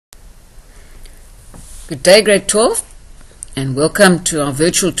Good day, grade 12, and welcome to our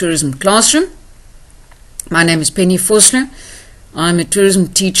virtual tourism classroom. My name is Penny Forstner. I'm a tourism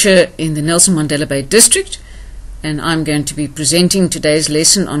teacher in the Nelson Mandela Bay district, and I'm going to be presenting today's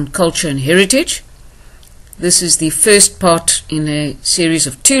lesson on culture and heritage. This is the first part in a series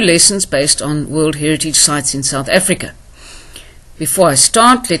of 2 lessons based on World Heritage Sites in South Africa. Before I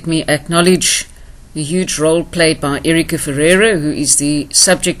start, let me acknowledge the huge role played by Erika Ferreira, who is the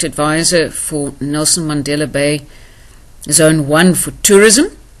subject advisor for Nelson Mandela Bay Zone 1 for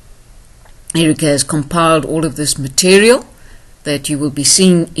tourism. Erika has compiled all of this material that you will be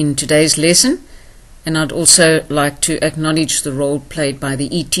seeing in today's lesson, and I'd also like to acknowledge the role played by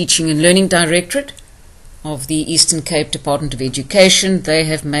the e-Teaching and Learning Directorate of the Eastern Cape Department of Education. They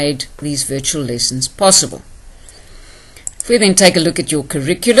have made these virtual lessons possible. If we then take a look at your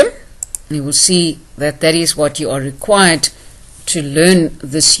curriculum, you will see that that is what you are required to learn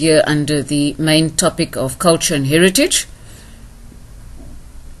this year under the main topic of culture and heritage.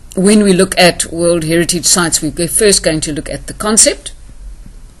 When we look at World Heritage Sites, we're first going to look at the concept.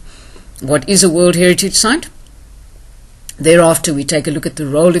 What is a World Heritage Site? Thereafter, we take a look at the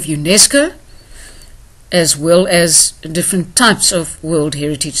role of UNESCO, as well as different types of World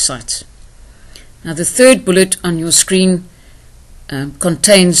Heritage Sites. Now, the third bullet on your screen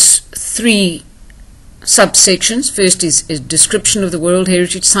contains 3 subsections. First is a description of the World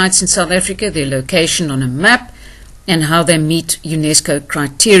Heritage Sites in South Africa, their location on a map, and how they meet UNESCO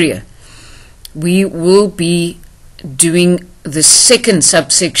criteria. We will be doing the second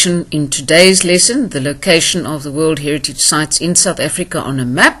subsection in today's lesson, the location of the World Heritage Sites in South Africa on a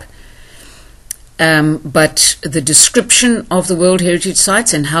map. But the description of the World Heritage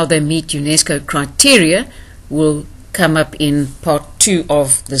Sites and how they meet UNESCO criteria will come up in part 2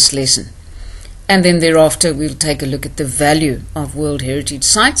 of this lesson. And then thereafter we'll take a look at the value of World Heritage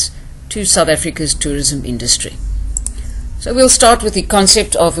Sites to South Africa's tourism industry. So we'll start with the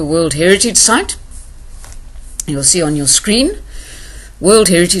concept of a World Heritage Site. You'll see on your screen, World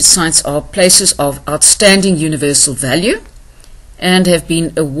Heritage Sites are places of outstanding universal value and have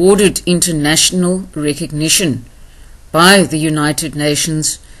been awarded international recognition by the United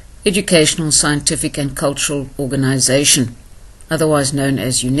Nations Educational, Scientific and Cultural Organization, otherwise known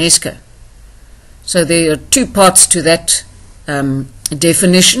as UNESCO. So there are 2 parts to that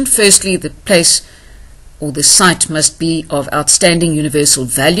definition. Firstly, the place or the site must be of outstanding universal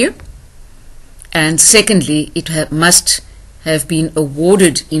value, and secondly, it must have been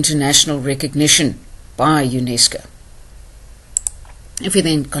awarded international recognition by UNESCO. If we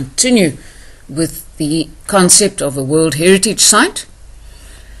then continue with the concept of a World Heritage Site,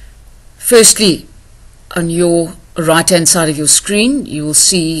 firstly, on your right-hand side of your screen, you will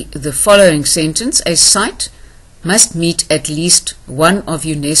see the following sentence: a site must meet at least one of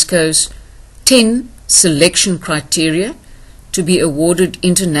UNESCO's 10 selection criteria to be awarded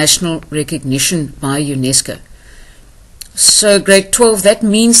international recognition by UNESCO. So grade 12, that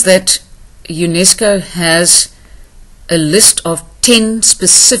means that UNESCO has a list of 10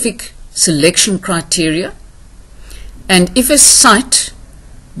 specific selection criteria, and if a site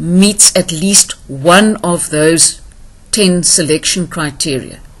meets at least one of those 10 selection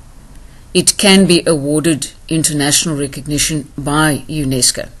criteria, it can be awarded international recognition by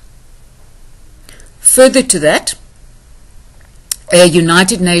UNESCO. Further to that, a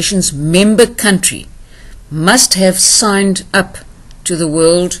United Nations member country must have signed up to the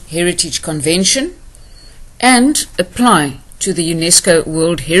World Heritage Convention and apply to the UNESCO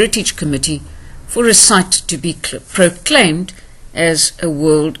World Heritage Committee for a site to be proclaimed as a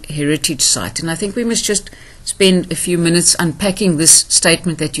World Heritage Site. And I think we must just spend a few minutes unpacking this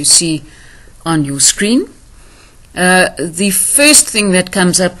statement that you see on your screen. The first thing that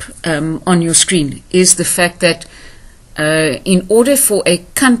comes up on your screen is the fact that in order for a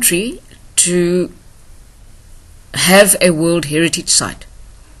country to have a World Heritage Site,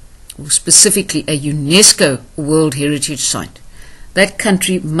 or specifically a UNESCO World Heritage Site, that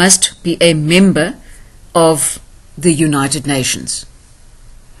country must be a member of the United Nations.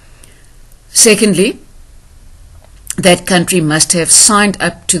 Secondly, that country must have signed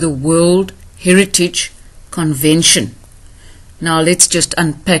up to the World Heritage Convention. Now let's just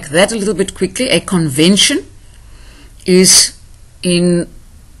unpack that a little bit quickly. A convention is, in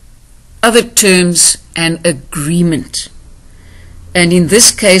other terms, an agreement. And in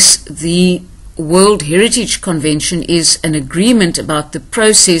this case, the World Heritage Convention is an agreement about the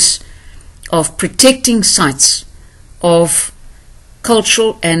process of protecting sites of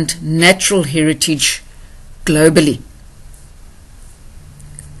cultural and natural heritage globally.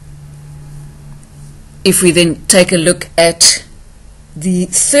 If we then take a look at The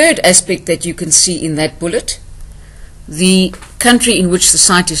third aspect that you can see in that bullet, the country in which the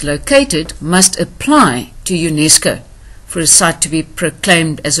site is located must apply to UNESCO for a site to be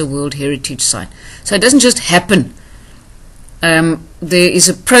proclaimed as a World Heritage Site. So it doesn't just happen. There is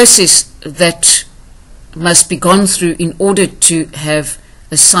a process that must be gone through in order to have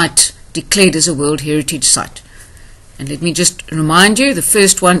a site declared as a World Heritage Site. And let me just remind you, the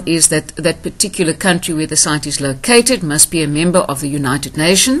first one is that that particular country where the site is located must be a member of the United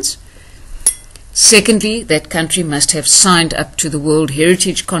Nations. Secondly, that country must have signed up to the World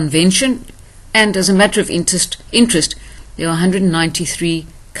Heritage Convention, and as a matter of interest, there are 193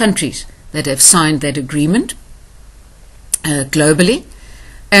 countries that have signed that agreement globally.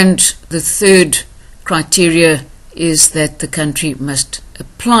 And the third criteria is that the country must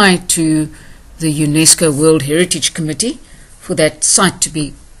apply to the UNESCO World Heritage Committee for that site to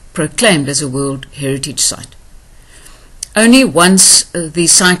be proclaimed as a World Heritage Site. Only once the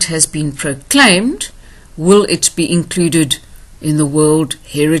site has been proclaimed will it be included in the World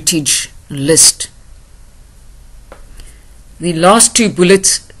Heritage List. The last two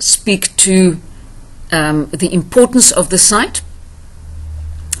bullets speak to the importance of the site.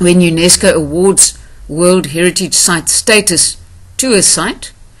 When UNESCO awards World Heritage Site status to a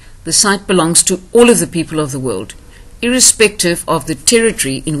site, the site belongs to all of the people of the world, irrespective of the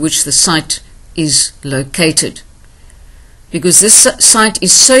territory in which the site is located. Because this site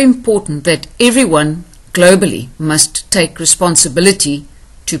is so important that everyone globally must take responsibility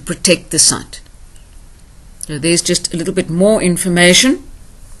to protect the site. So there's just a little bit more information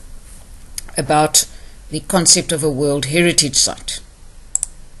about the concept of a World Heritage Site.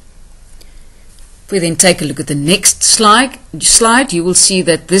 If we then take a look at the next slide, you will see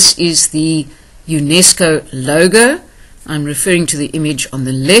that this is the UNESCO logo. I'm referring to the image on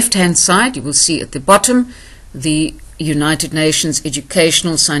the left-hand side. You will see at the bottom the United Nations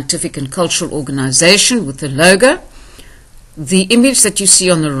Educational, Scientific and Cultural Organization with the logo. The image that you see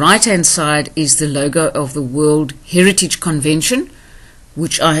on the right-hand side is the logo of the World Heritage Convention,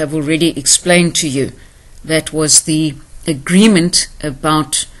 which I have already explained to you. That was the agreement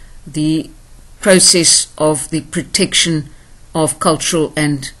about the process of the protection of cultural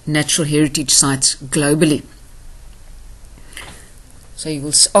and natural heritage sites globally. So you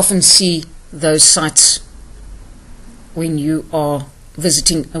will often see those sites when you are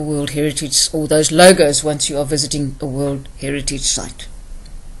visiting a World Heritage, or those logos once you are visiting a World Heritage Site.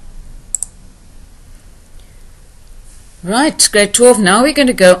 Right, grade 12, now we're going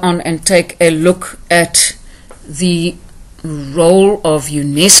to go on and take a look at the role of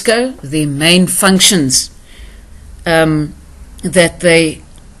UNESCO, their main functions that they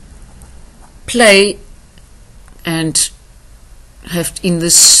play and have in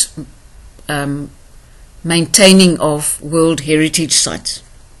this maintaining of World Heritage Sites.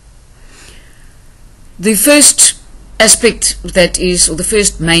 The first aspect that is, or the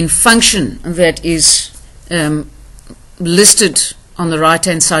first main function that is listed on the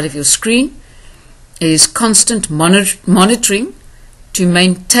right-hand side of your screen is constant monitoring to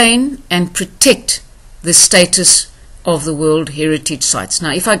maintain and protect the status of the World Heritage Sites.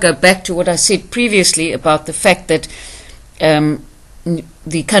 Now, if I go back to what I said previously about the fact that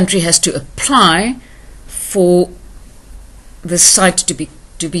the country has to apply for the site to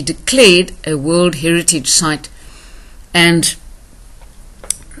be declared a World Heritage Site, and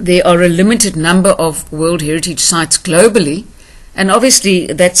there are a limited number of World Heritage Sites globally, and obviously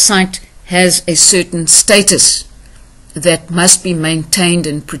that site has a certain status that must be maintained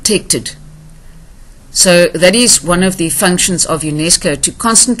and protected. So that is one of the functions of UNESCO, to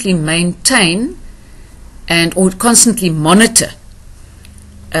constantly maintain or constantly monitor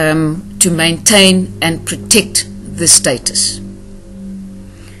to maintain and protect the status.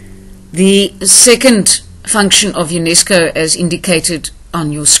 The second function of UNESCO, as indicated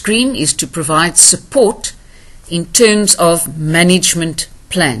on your screen, is to provide support in terms of management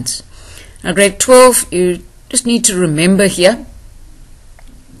plans. Now, grade 12, you just need to remember here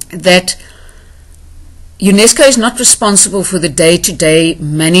that UNESCO is not responsible for the day-to-day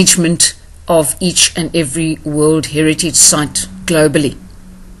management of each and every World Heritage Site globally.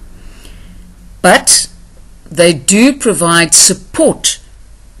 But they do provide support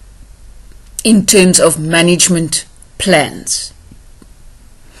in terms of management plans.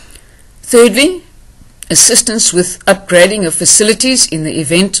 Thirdly, assistance with upgrading of facilities in the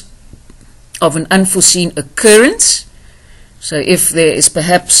event of an unforeseen occurrence. So if there is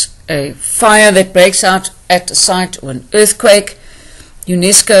perhaps a fire that breaks out at a site or an earthquake,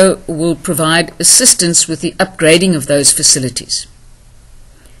 UNESCO will provide assistance with the upgrading of those facilities.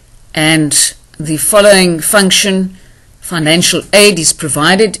 And the following function Financial aid is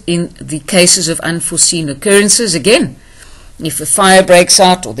provided in the cases of unforeseen occurrences. Again, if a fire breaks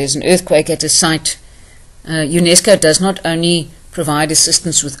out or there's an earthquake at a site, UNESCO does not only provide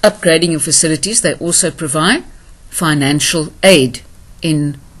assistance with upgrading of facilities, they also provide financial aid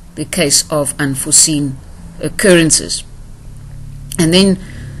in the case of unforeseen occurrences. And then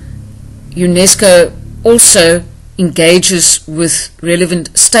UNESCO also engages with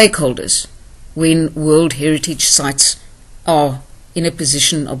relevant stakeholders when World Heritage Sites are in a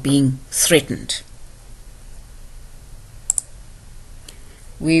position of being threatened.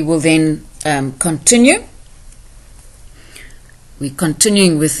 We will then continue. We're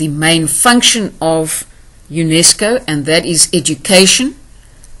continuing with the main function of UNESCO, and that is education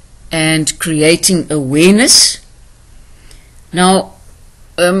and creating awareness. Now,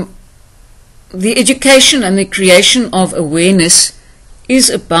 the education and the creation of awareness is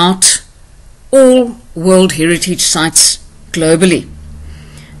about all World Heritage Sites globally.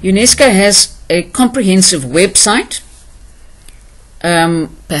 UNESCO has a comprehensive website.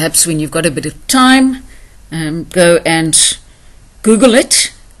 Perhaps when you've got a bit of time, go and Google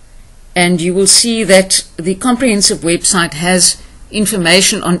it, and you will see that the comprehensive website has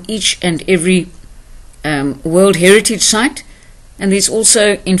information on each and every World Heritage Site, and there's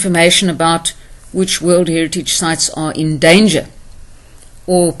also information about which World Heritage Sites are in danger,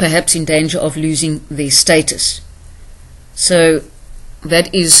 or perhaps in danger of losing their status. So that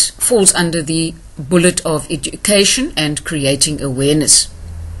falls under the bullet of education and creating awareness.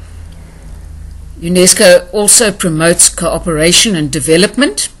 UNESCO also promotes cooperation and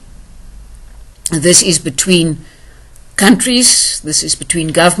development. This is between countries, this is between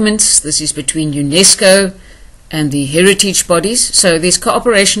governments, this is between UNESCO and the heritage bodies. So there's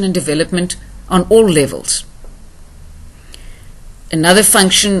cooperation and development on all levels. Another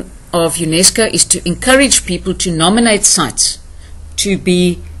function of UNESCO is to encourage people to nominate sites to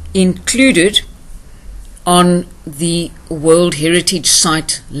be included on the World Heritage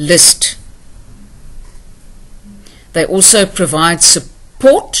Site list. They also provide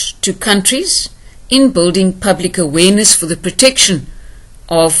support to countries in building public awareness for the protection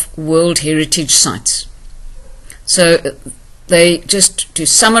of World Heritage Sites. So just to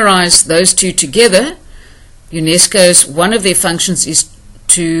summarize those two together, UNESCO's one of their functions is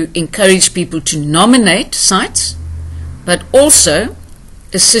to encourage people to nominate sites, but also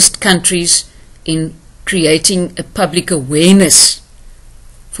assist countries in creating a public awareness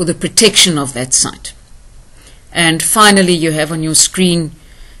for the protection of that site. And finally, you have on your screen,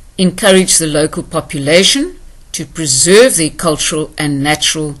 encourage the local population to preserve their cultural and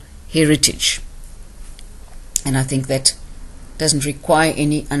natural heritage. And I think that doesn't require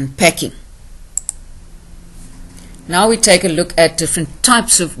any unpacking. Now we take a look at different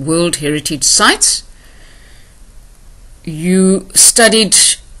types of World Heritage Sites. You studied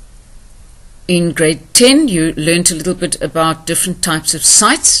in grade 10, you learned a little bit about different types of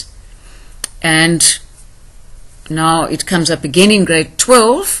sites, and now it comes up again in grade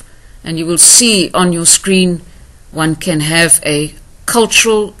 12, and you will see on your screen one can have a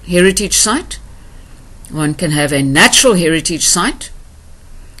cultural heritage site, one can have a natural heritage site,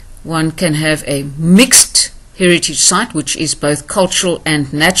 one can have a mixed heritage site, which is both cultural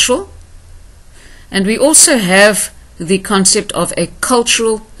and natural, and we also have the concept of a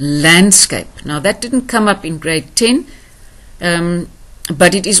cultural landscape. Now that didn't come up in grade 10,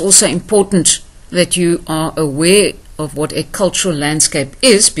 but it is also important that you are aware of what a cultural landscape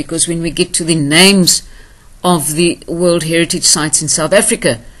is, because when we get to the names of the World Heritage Sites in South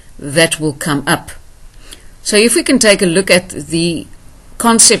Africa, that will come up. So if we can take a look at the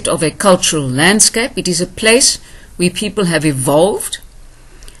concept of a cultural landscape, it is a place where people have evolved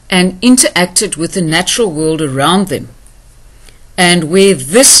and interacted with the natural world around them, and where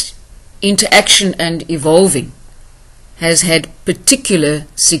this interaction and evolving has had particular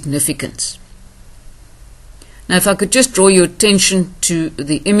significance. Now, if I could just draw your attention to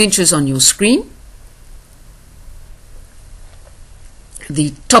the images on your screen.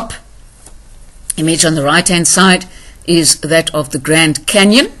 The top image on the right-hand side is that of the Grand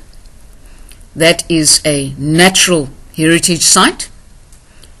Canyon. That is a natural heritage site.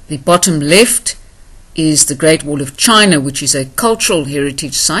 The bottom left is the Great Wall of China, which is a cultural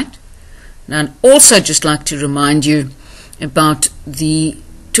heritage site. Now, I'd also just like to remind you about the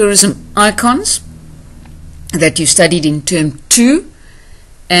tourism icons that you studied in term 2,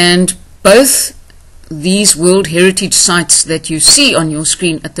 and both these World Heritage Sites that you see on your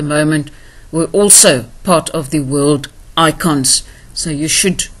screen at the moment were also part of the world icons, so you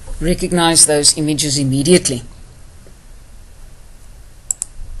should recognize those images immediately.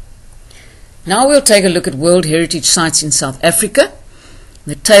 Now we'll take a look at World Heritage Sites in South Africa.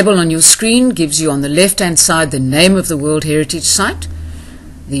 The table on your screen gives you on the left-hand side the name of the World Heritage Site,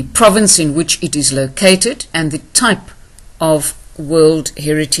 the province in which it is located, and the type of World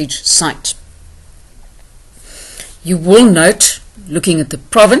Heritage Site. You will note, looking at the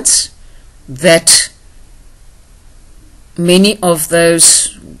province, that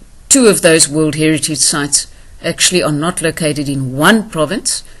two of those World Heritage Sites actually are not located in one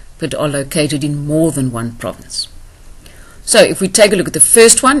province, but are located in more than one province. So if we take a look at the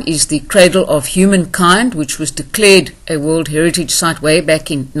first one, is the Cradle of Humankind, which was declared a World Heritage Site way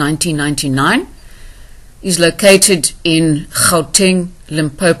back in 1999, is located in Gauteng,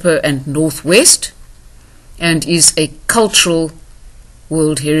 Limpopo and Northwest, and is a cultural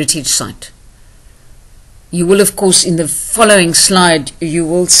World Heritage Site. You will, of course, in the following slide, you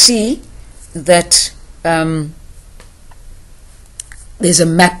will see that there's a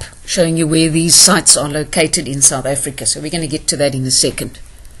map showing you where these sites are located in South Africa. So we're going to get to that in a second.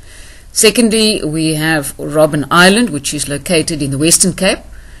 Secondly, we have Robben Island, which is located in the Western Cape,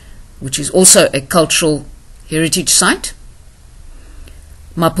 which is also a cultural heritage site.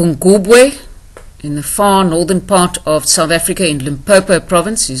 Mapungubwe, in the far northern part of South Africa in Limpopo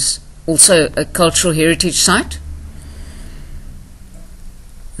province, is also a cultural heritage site.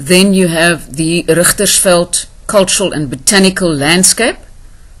 Then you have the Richtersveld Cultural and Botanical Landscape,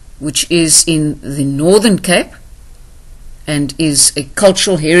 which is in the Northern Cape and is a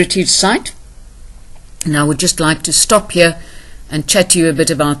cultural heritage site. And I would just like to stop here and chat to you a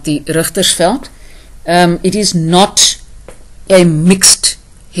bit about the Richtersveld. It is not a mixed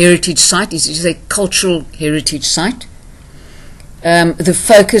heritage site, it is a cultural heritage site. The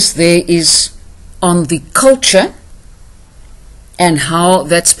focus there is on the culture and how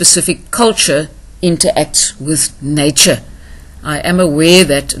that specific culture interacts with nature. I am aware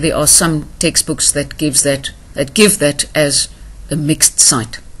that there are some textbooks that give that as a mixed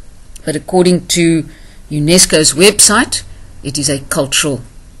site, but according to UNESCO's website, it is a cultural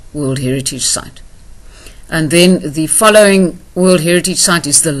World Heritage Site. And then the following World Heritage Site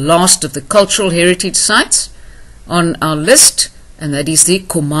is the last of the cultural heritage sites on our list, and that is the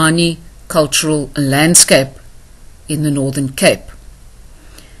Komani Cultural Landscape in the Northern Cape.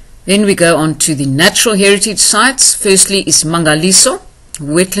 Then we go on to the natural heritage sites. Firstly is Mangaliso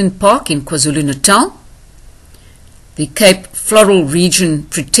Wetland Park in KwaZulu-Natal, the Cape Floral Region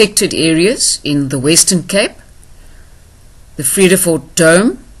Protected Areas in the Western Cape, the Vredefort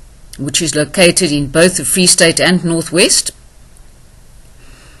Dome, which is located in both the Free State and Northwest,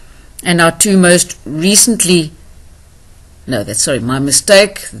 and our two most recently, the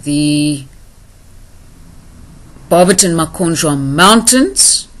Barberton-Makonjwa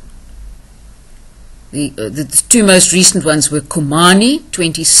Mountains. The two most recent ones were Komani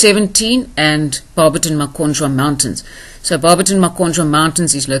 2017 and Barberton-Makonjwa Mountains. So Barberton-Makonjwa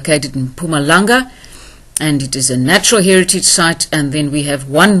Mountains is located in Mpumalanga, and it is a natural heritage site. And then we have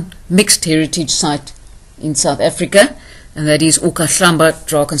one mixed heritage site in South Africa, and that is Okahlamba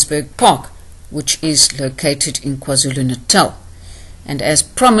Drakensberg Park, which is located in KwaZulu-Natal. And as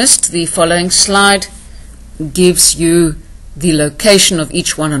promised, the following slide gives you the location of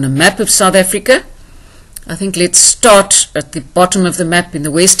each one on a map of South Africa. I think let's start at the bottom of the map in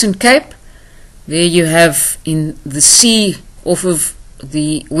the Western Cape. There you have in the sea off of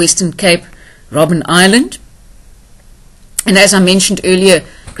the Western Cape, Robben Island. And as I mentioned earlier,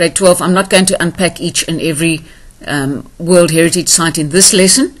 grade 12, I'm not going to unpack each and every World Heritage Site in this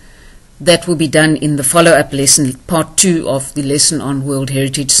lesson. That will be done in the follow-up lesson, part 2 of the lesson on World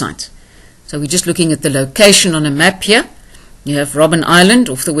Heritage Sites. So we're just looking at the location on a map here. You have Robben Island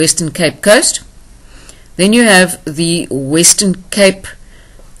off the Western Cape coast. Then you have the Western Cape.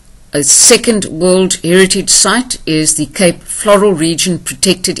 A second World Heritage Site is the Cape Floral Region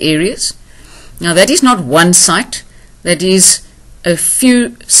Protected Areas. Now that is not one site, that is a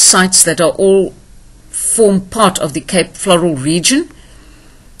few sites that are all form part of the Cape Floral Region.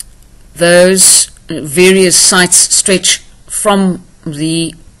 Those various sites stretch from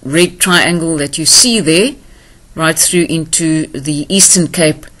the red triangle that you see there right through into the Eastern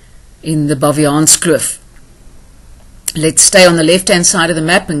Cape in the Baviaanskloof. Let's stay on the left-hand side of the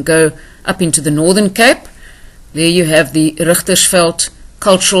map and go up into the Northern Cape. There you have the Richtersveld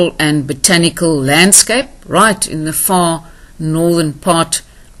Cultural and Botanical Landscape, right in the far northern part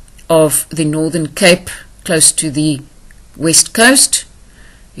of the Northern Cape, close to the west coast.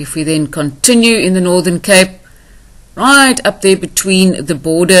 If we then continue in the Northern Cape, right up there between the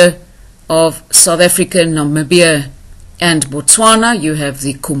border of South Africa, Namibia and Botswana, you have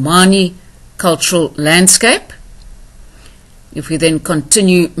the Komani Cultural Landscape. If we then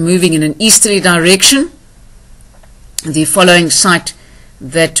continue moving in an easterly direction, the following site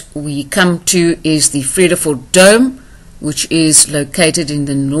that we come to is the Vredefort Dome, which is located in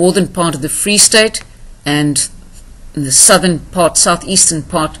the northern part of the Free State and in the southern part, southeastern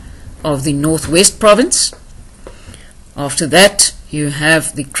part of the Northwest Province. After that, you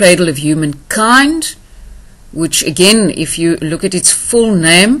have the Cradle of Humankind, which again, if you look at its full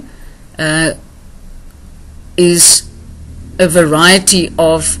name, is a variety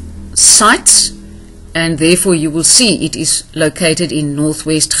of sites, and therefore you will see it is located in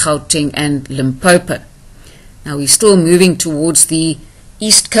Northwest Gauteng and Limpopo. Now we're still moving towards the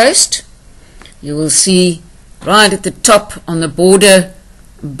east coast. You will see right at the top on the border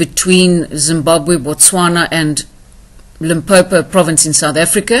between Zimbabwe, Botswana and Limpopo province in South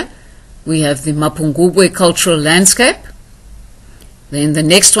Africa, we have the Mapungubwe cultural landscape. Then the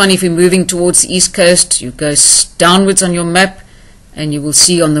next one, if you're moving towards the east coast, you go downwards on your map and you will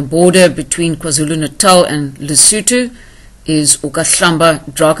see on the border between KwaZulu-Natal and Lesotho is Okahlamba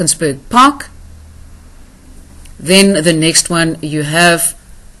Drakensberg Park. Then the next one you have,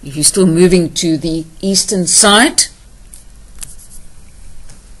 if you're still moving to the eastern side,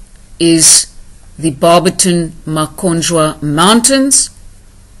 is the Barberton Makonjwa Mountains.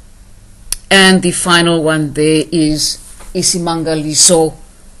 And the final one there is Isimangaliso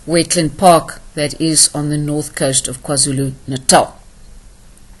Wetland Park, that is on the north coast of KwaZulu-Natal.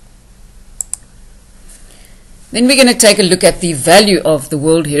 Then we're going to take a look at the value of the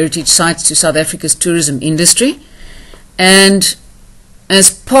World Heritage Sites to South Africa's tourism industry. And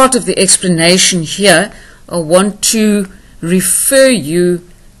as part of the explanation here, I want to refer you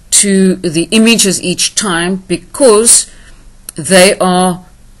to the images each time, because they are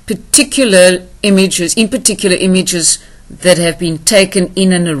particular images that have been taken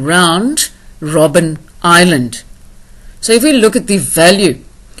in and around Robben Island. So if we look at the value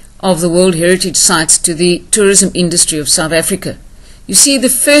of the World Heritage Sites to the tourism industry of South Africa, you see the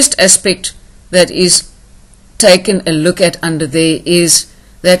first aspect that is taken a look at under there is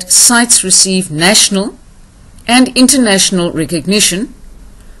that sites receive national and international recognition,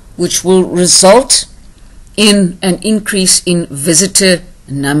 which will result in an increase in visitor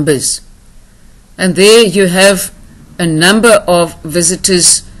numbers. And there you have a number of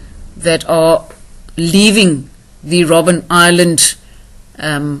visitors that are leaving the Robben Island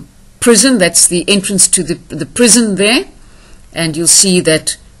prison. That's the entrance to the prison there, and you'll see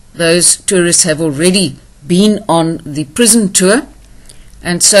that those tourists have already been on the prison tour.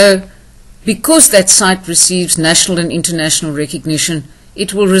 And so because that site receives national and international recognition,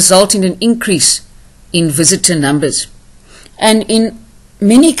 it will result in an increase in visitor numbers. And in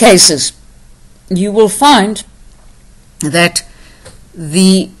many cases you will find that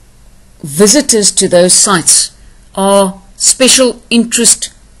the visitors to those sites are special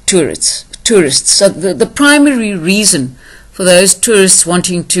interest tourists. So the primary reason for those tourists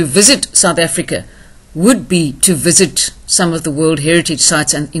wanting to visit South Africa would be to visit some of the World Heritage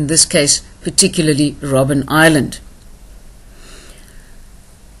Sites, and in this case particularly Robben Island.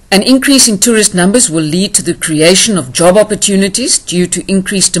 An increase in tourist numbers will lead to the creation of job opportunities due to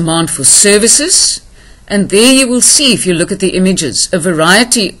increased demand for services. And there you will see, if you look at the images, a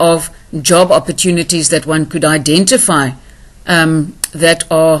variety of job opportunities that one could identify that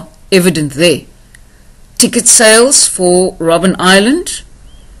are evident there. Ticket sales for Robben Island,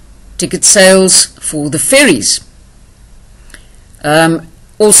 ticket sales for the ferries,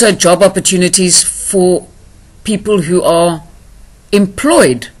 also job opportunities for people who are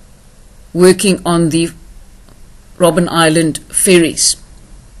employed working on the Robben Island ferries.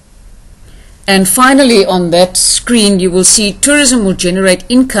 And finally, on that screen you will see tourism will generate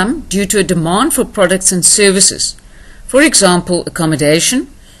income due to a demand for products and services. For example, accommodation,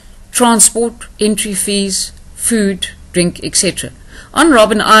 transport, entry fees, food, drink, etc. On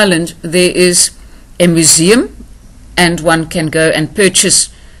Robben Island there is a museum, and one can go and purchase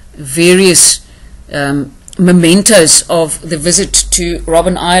various mementos of the visit to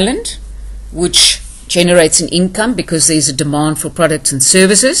Robben Island, which generates an income because there's a demand for products and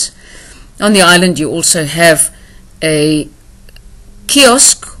services. On the island you also have a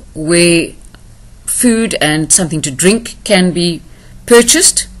kiosk where food and something to drink can be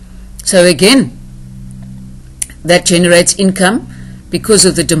purchased. So again, that generates income because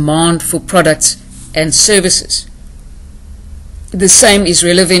of the demand for products and services. The same is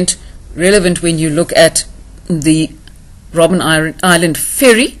relevant when you look at the Robben Island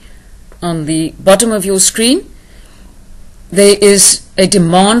ferry. On the bottom of your screen there is a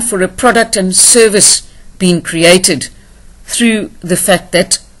demand for a product and service being created through the fact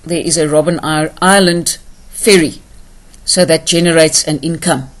that there is a Robben Island ferry. So that generates an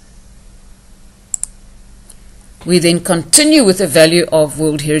income. We then continue with the value of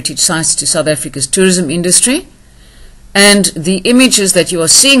World Heritage Sites to South Africa's tourism industry. And the images that you are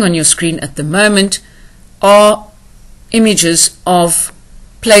seeing on your screen at the moment are images of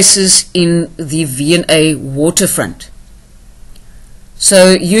places in the V&A waterfront.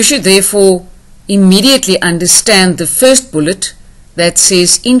 So you should therefore immediately understand the first bullet that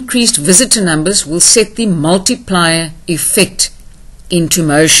says increased visitor numbers will set the multiplier effect into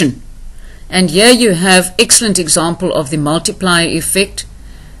motion. And here you have excellent example of the multiplier effect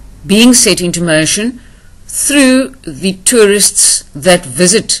being set into motion through the tourists that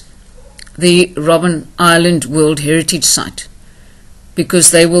visit the Robben Island World Heritage Site,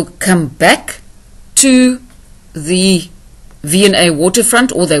 because they will come back to the V&A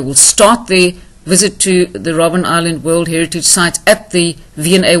waterfront, or they will start their visit to the Robben Island World Heritage Site at the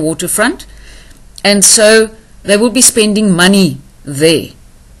V&A waterfront, and so they will be spending money there.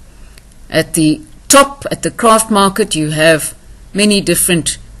 At the top, at the craft market, you have many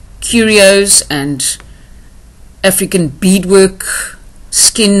different curios and African beadwork,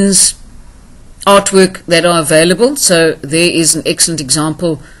 skins, artwork that are available. So there is an excellent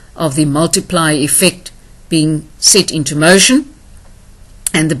example of the multiplier effect being set into motion.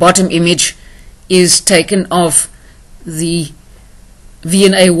 And the bottom image is taken of the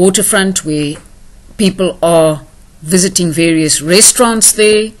V&A waterfront, where people are visiting various restaurants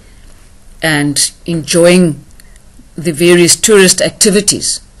there and enjoying the various tourist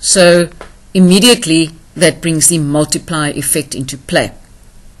activities. So immediately that brings the multiplier effect into play.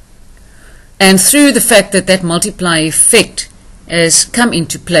 And through the fact that that multiplier effect has come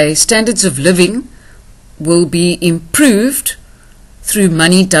into play, standards of living will be improved through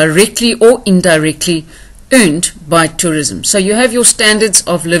money directly or indirectly earned by tourism. So you have your standards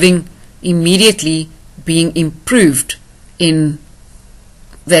of living immediately being improved in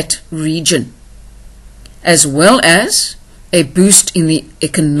that region, as well as a boost in the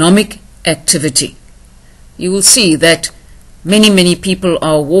economic activity. You will see that many people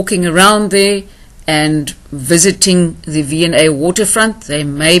are walking around there and visiting the V&A waterfront. They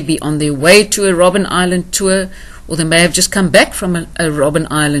may be on their way to a Robben Island tour, or they may have just come back from a Robben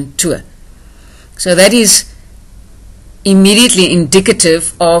Island tour. So that is immediately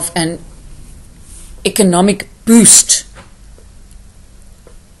indicative of an economic boost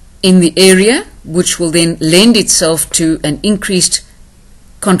in the area, which will then lend itself to an increased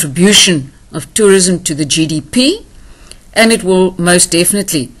contribution of tourism to the GDP, and it will most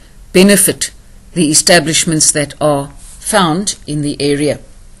definitely benefit the establishments that are found in the area.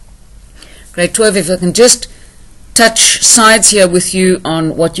 Grade 12, if I can just touch sides here with you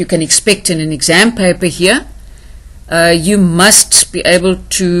on what you can expect in an exam paper here. You must be able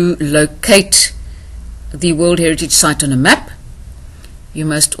to locate the World Heritage Site on a map. You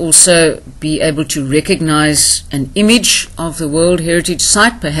must also be able to recognize an image of the World Heritage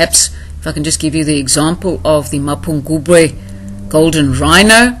Site. Perhaps if I can just give you the example of the Mapungubwe golden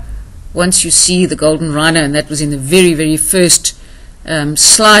rhino. Once you see the golden rhino, and that was in the very first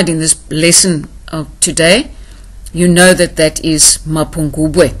slide in this lesson of today, you know that that is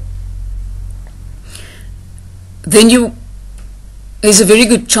Mapungubwe. Then there's a very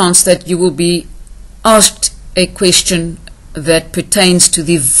good chance that you will be asked a question that pertains to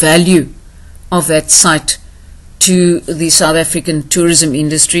the value of that site to the South African tourism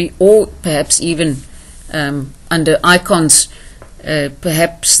industry, or perhaps even under icons,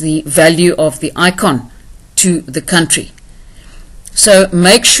 perhaps the value of the icon to the country. So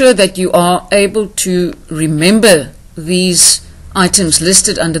make sure that you are able to remember these items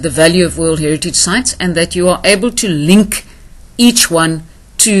listed under the value of World Heritage Sites, and that you are able to link each one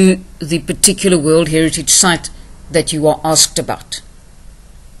to the particular World Heritage Site that you are asked about.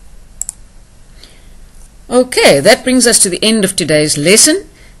 Okay, that brings us to the end of today's lesson,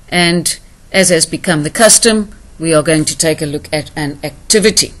 and as has become the custom, we are going to take a look at an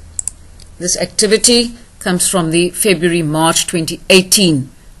activity. This activity comes from the February-March 2018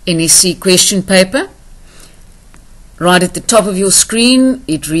 NSC question paper. Right at the top of your screen,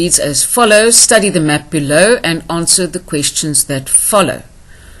 it reads as follows: study the map below and answer the questions that follow.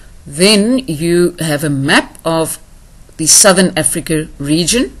 Then you have a map of the Southern Africa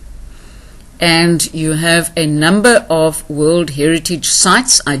region, and you have a number of World Heritage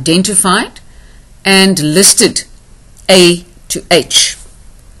Sites identified and listed A to H.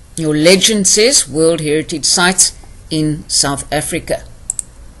 Your legend says World Heritage Sites in South Africa.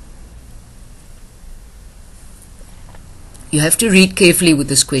 You have to read carefully with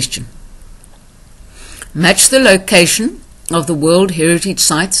this question. Match the location of the World Heritage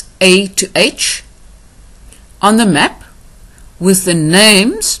Sites A to H on the map with the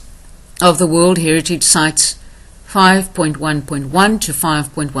names of the World Heritage Sites 5.1.1 to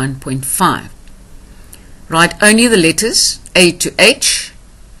 5.1.5. Write only the letters A to H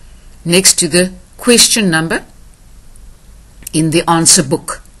next to the question number in the answer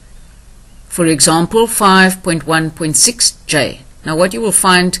book. For example, 5.1.6J. Now what you will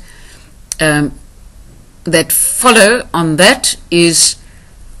find that follow on that is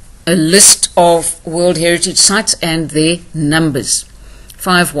a list of World Heritage Sites and their numbers.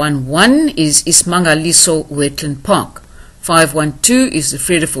 511 is Ismangaliso Wetland Park. 512 is the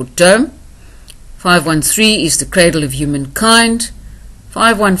Vredefort Dome. 513 is the Cradle of Humankind.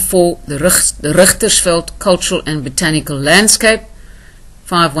 514 the Richtersveld Cultural and Botanical Landscape.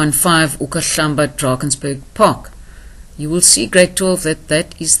 515 Ukahlamba Drakensberg Park. You will see grade 12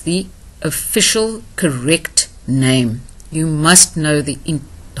 that is the official correct name. You must know the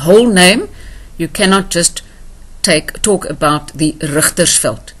whole name. You cannot just talk about the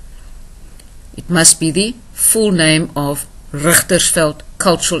Richtersveld. It must be the full name of Richtersveld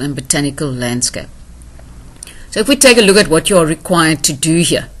Cultural and Botanical Landscape. So if we take a look at what you are required to do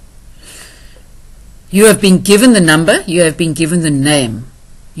here, you have been given the number, you have been given the name.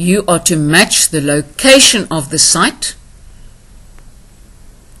 You are to match the location of the site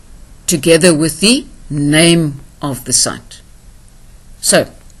together with the name of the site. So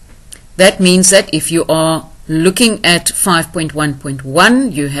that means that if you are looking at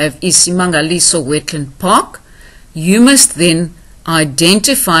 5.1.1, you have Isimangaliso Wetland Park. You must then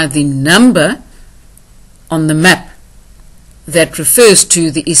identify the number on the map that refers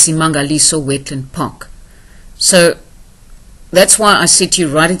to the Isimangaliso Wetland Park. So that's why I said to you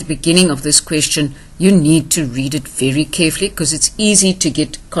right at the beginning of this question, you need to read it very carefully because it's easy to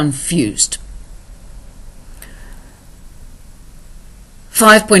get confused.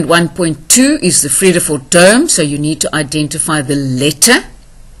 5.1.2 is the Vredefort Dome, so you need to identify the letter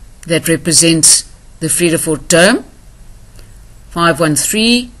that represents the Vredefort Dome.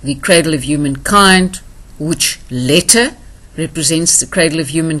 513, the Cradle of Humankind, which letter represents the Cradle of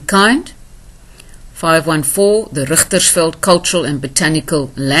Humankind. 514, the Richtersveld Cultural and Botanical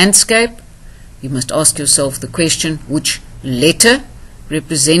Landscape. You must ask yourself the question, which letter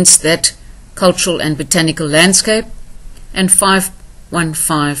represents that cultural and botanical landscape? And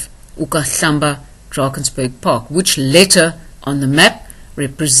 515, Ukahlamba Drakensberg Park. Which letter on the map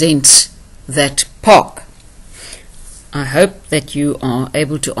represents that park? I hope that you are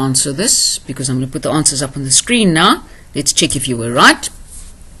able to answer this because I'm going to put the answers up on the screen now. Let's check if you were right.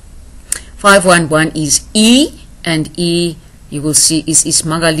 511 is E, and E you will see is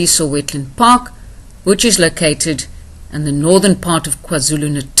Ismangaliso Wetland Park, which is located in the northern part of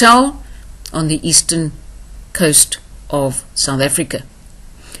KwaZulu-Natal on the eastern coast of South Africa.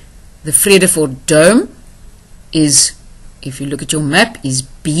 The Vredefort Dome is, if you look at your map, is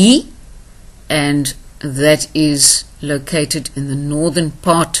B, and that is located in the northern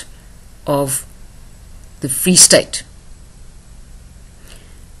part of the Free State.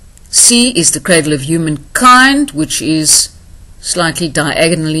 C is the Cradle of Humankind, which is slightly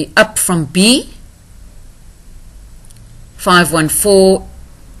diagonally up from B. 514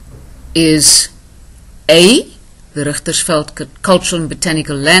 is A, the Richtersveld Cultural and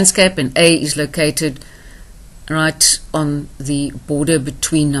Botanical Landscape, and A is located right on the border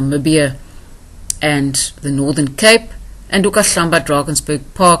between Namibia and the Northern Cape, and Ukahlamba Drakensberg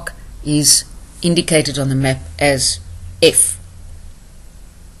Park is indicated on the map as F.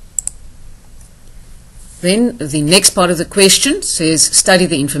 Then the next part of the question says, study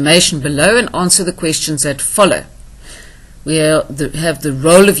the information below and answer the questions that follow. We have the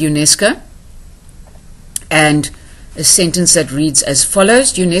role of UNESCO and a sentence that reads as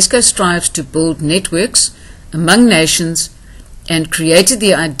follows: UNESCO strives to build networks among nations and created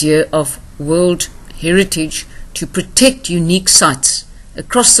the idea of World Heritage to protect unique sites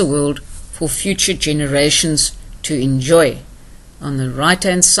across the world for future generations to enjoy. On the right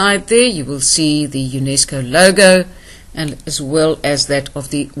hand side there you will see the UNESCO logo, and as well as that of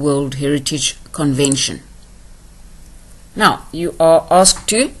the World Heritage Convention. Now you are asked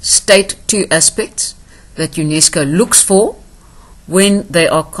to state two aspects that UNESCO looks for when they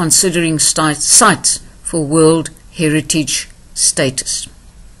are considering sites for World Heritage status.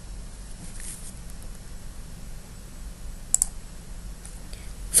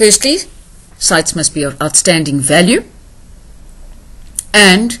 Firstly, sites must be of outstanding value,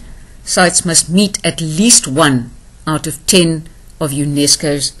 and sites must meet at least 1 out of 10 of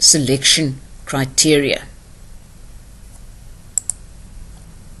UNESCO's selection criteria.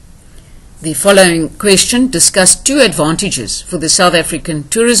 The following question discussed 2 advantages for the South African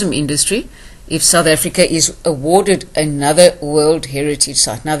tourism industry if South Africa is awarded another World Heritage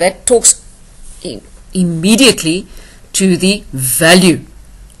Site. Now that talks immediately to the value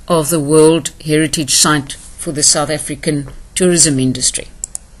of the World Heritage Site for the South African tourism industry.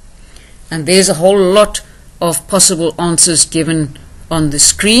 And there's a whole lot of possible answers given on the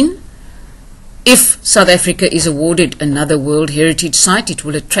screen. If South Africa is awarded another World Heritage Site, it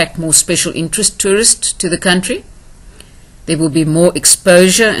will attract more special interest tourists to the country. There will be more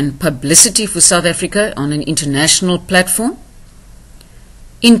exposure and publicity for South Africa on an international platform.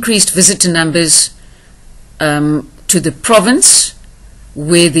 Increased visitor numbers to the province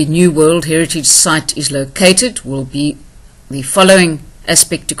where the new World Heritage Site is located will be the following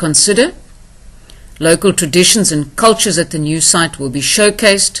aspect to consider. Local traditions and cultures at the new site will be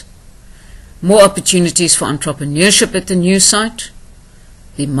showcased. More opportunities for entrepreneurship at the new site.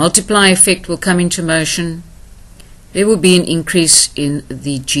 The multiplier effect will come into motion. There will be an increase in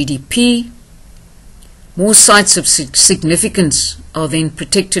the GDP. More sites of significance are then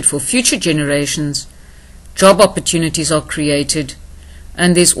protected for future generations. Job opportunities are created,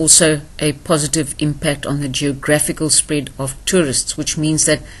 and there's also a positive impact on the geographical spread of tourists, which means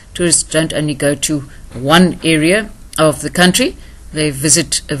that tourists don't only go to one area of the country, they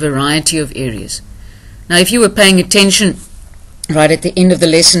visit a variety of areas. Now, if you were paying attention right at the end of the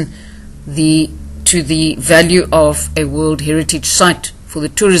lesson to the value of a World Heritage Site for the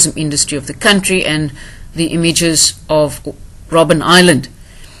tourism industry of the country and the images of Robben Island,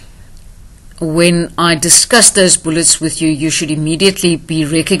 when I discuss those bullets with you, you should immediately be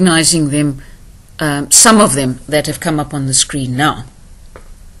recognizing them, some of them that have come up on the screen now.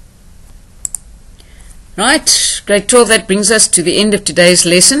 Right, grade 12, that brings us to the end of today's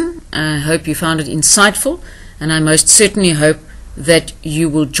lesson. I hope you found it insightful, and I most certainly hope that you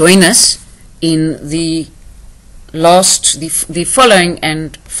will join us in the following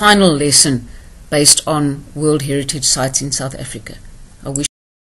and final lesson based on World Heritage Sites in South Africa.